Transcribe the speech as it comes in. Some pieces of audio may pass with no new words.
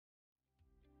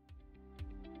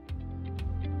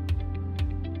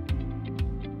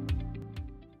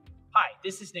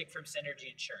this is Nick from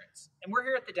Synergy Insurance, and we're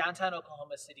here at the downtown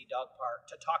Oklahoma City Dog Park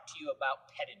to talk to you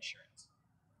about pet insurance.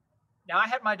 Now, I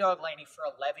had my dog Lainey for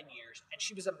 11 years, and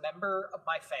she was a member of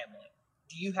my family.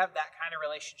 Do you have that kind of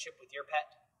relationship with your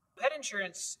pet? Pet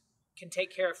insurance can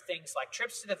take care of things like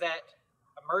trips to the vet,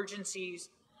 emergencies,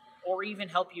 or even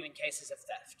help you in cases of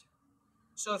theft.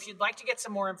 So if you'd like to get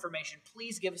some more information,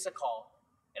 please give us a call,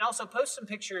 and also post some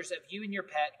pictures of you and your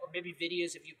pet, or maybe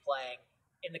videos of you playing,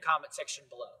 in the comment section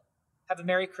below. Have a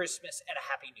Merry Christmas and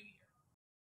a Happy New Year.